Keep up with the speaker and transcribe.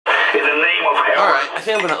In the name of hell. Alright, I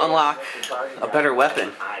think I'm going to unlock a better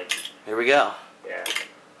weapon. Here we go. Yeah.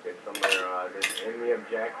 Get somewhere, just in the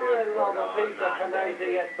objective.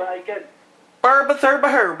 Burba thurba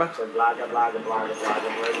herba.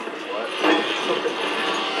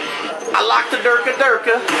 I like the durka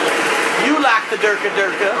durka. You like the durka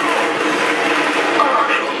durka.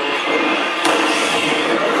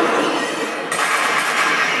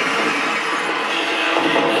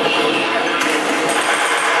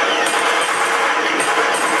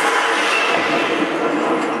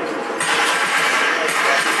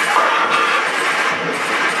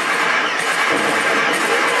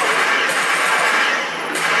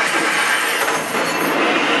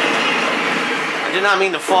 I did not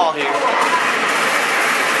mean to fall here.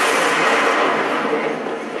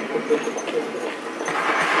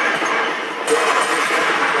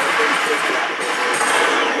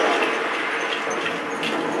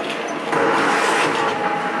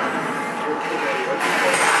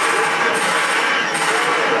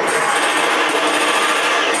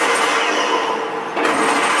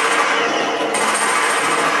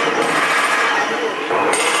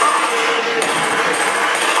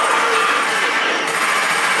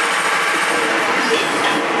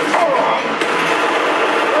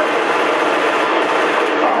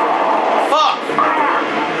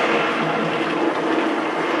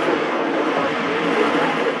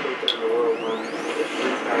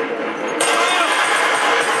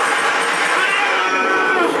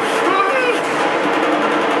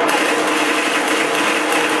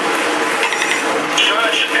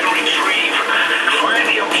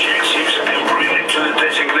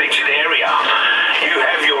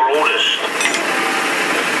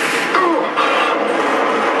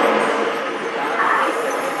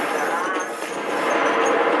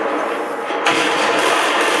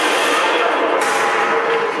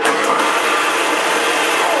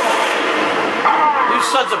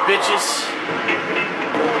 Sons of bitches.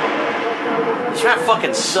 This map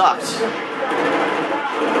fucking sucks.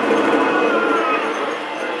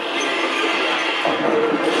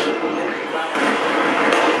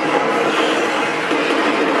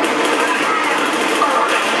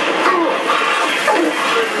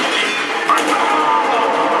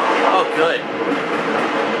 Oh, good.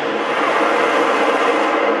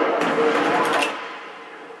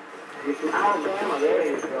 Alabama, there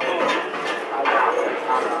you go.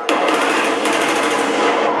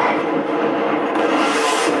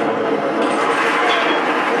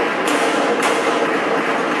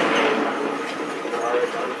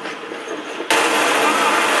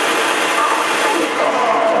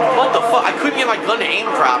 What the fuck? I couldn't get my gun to aim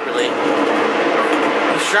properly.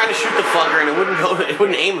 I was trying to shoot the fucker and it wouldn't go. It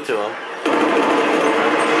wouldn't aim to him.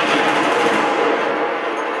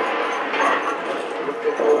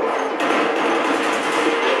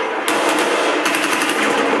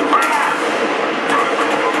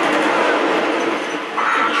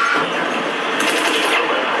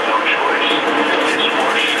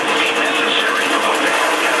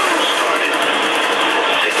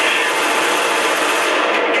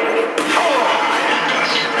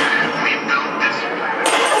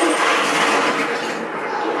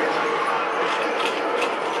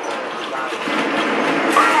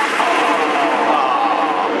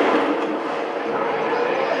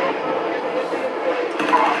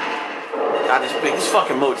 God, this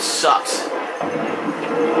fucking mode sucks.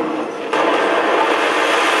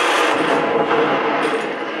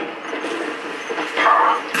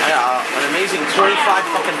 I got an amazing 25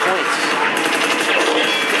 fucking points.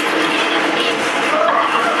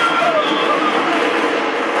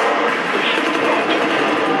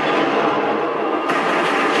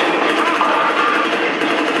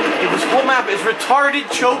 This whole map is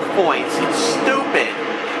retarded choke points. It's stupid.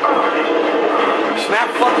 This map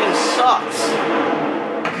fucking sucks.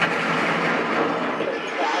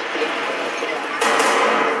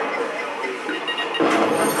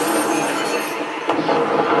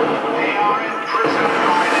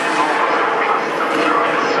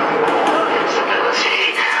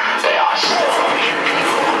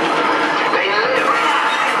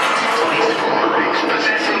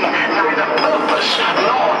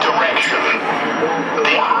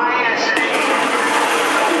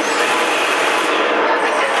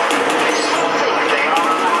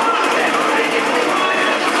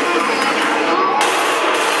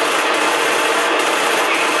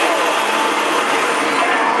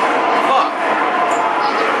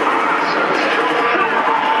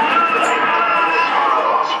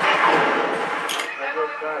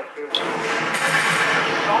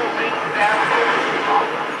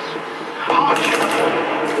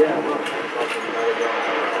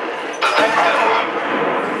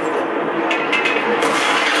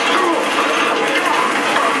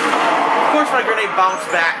 bounce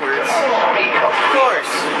backwards. Of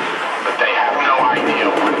course. But they have no idea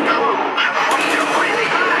what true freedom really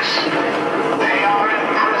is. They are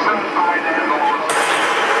imprisoned by their laws.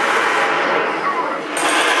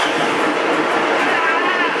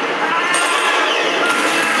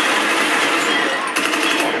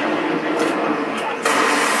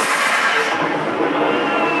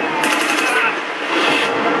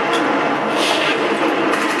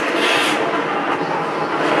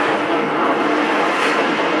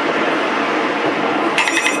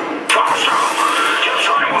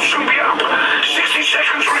 Soon be up. 60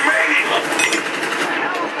 seconds remaining.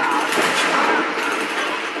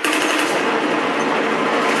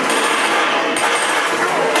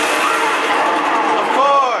 Of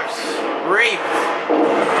course. Rape.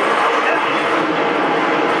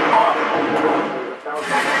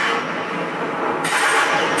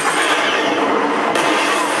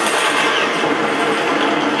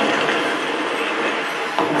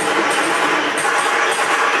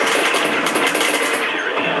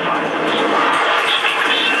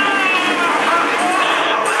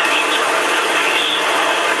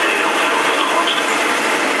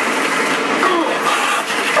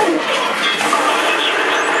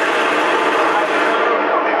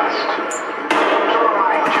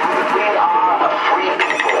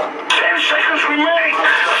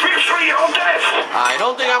 I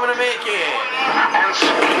don't think I'm gonna make it. And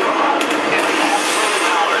secure in the absolute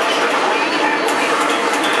knowledge that we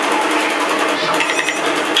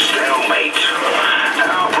stalemate.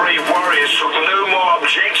 Our brave warriors took no more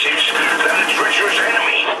objectives than a treacherous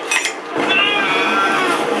enemy.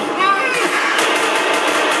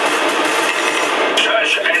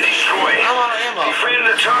 Search and destroy. I'm out of ammo. Defend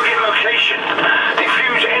the target location.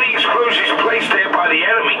 Defuse any explosives placed there by the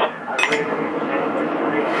enemy.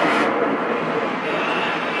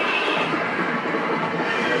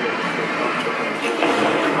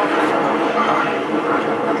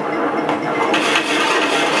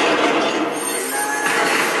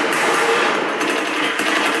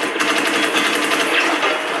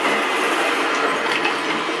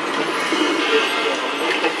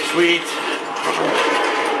 Sweet.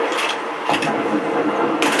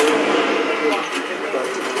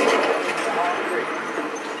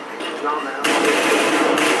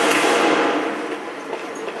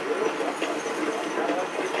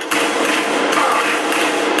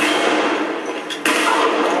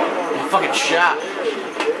 Fucking shot.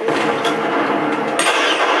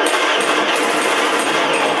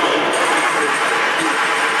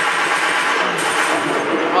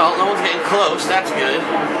 Well, no one's getting close, that's good.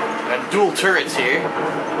 Got dual turrets here.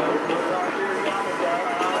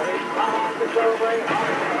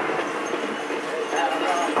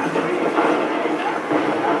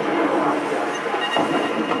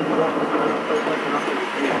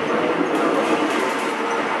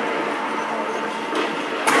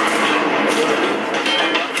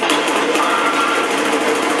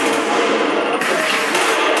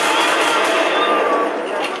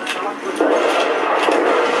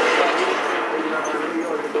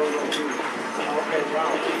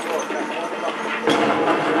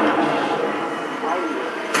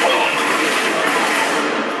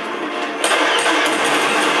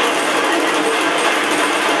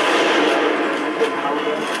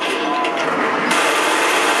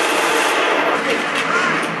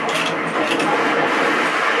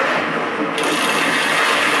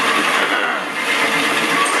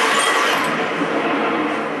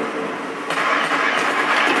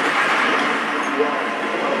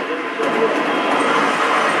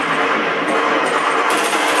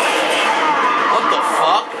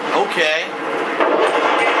 Okay.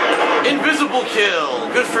 Invisible kill.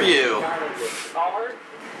 Good for you.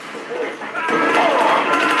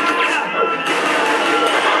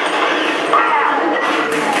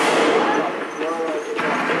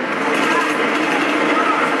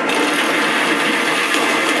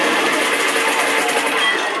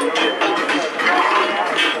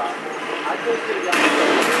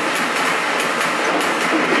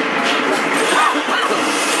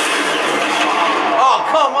 Oh,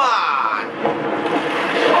 come on!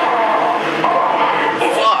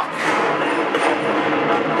 Fuck!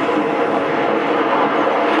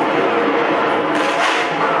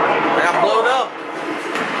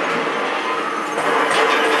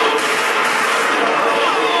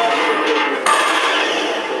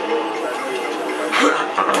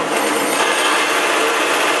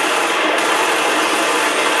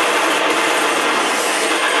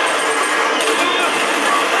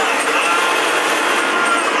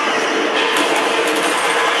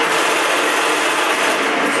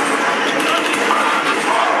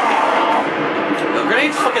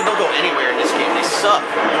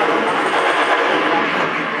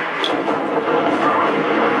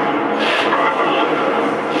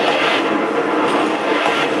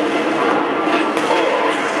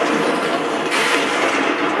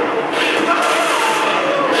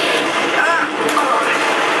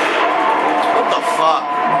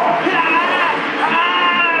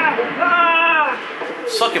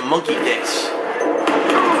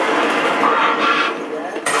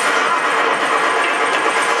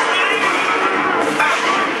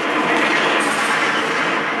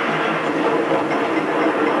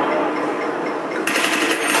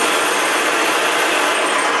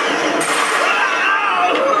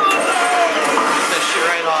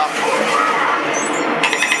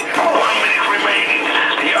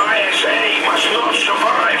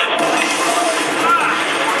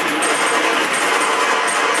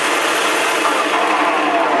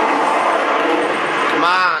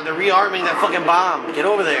 they're rearming that fucking bomb. Get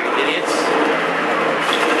over there, you idiots.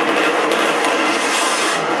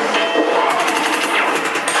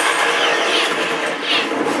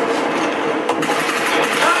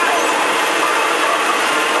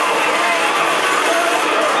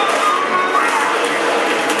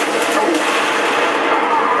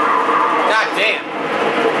 God damn.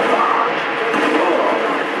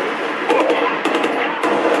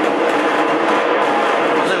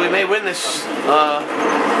 Looks like we may win this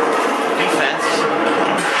defense.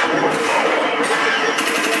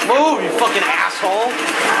 Move, you fucking asshole.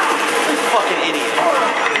 You fucking idiot.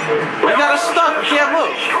 You got us stuck. We can't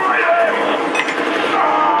move.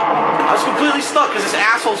 I was completely stuck because this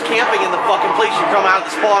asshole's camping in the fucking place you come out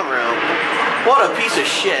of the spawn room. What a piece of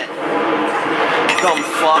shit. Dumb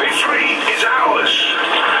fuck. Victory is ours.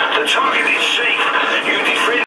 The target is safe. You defend.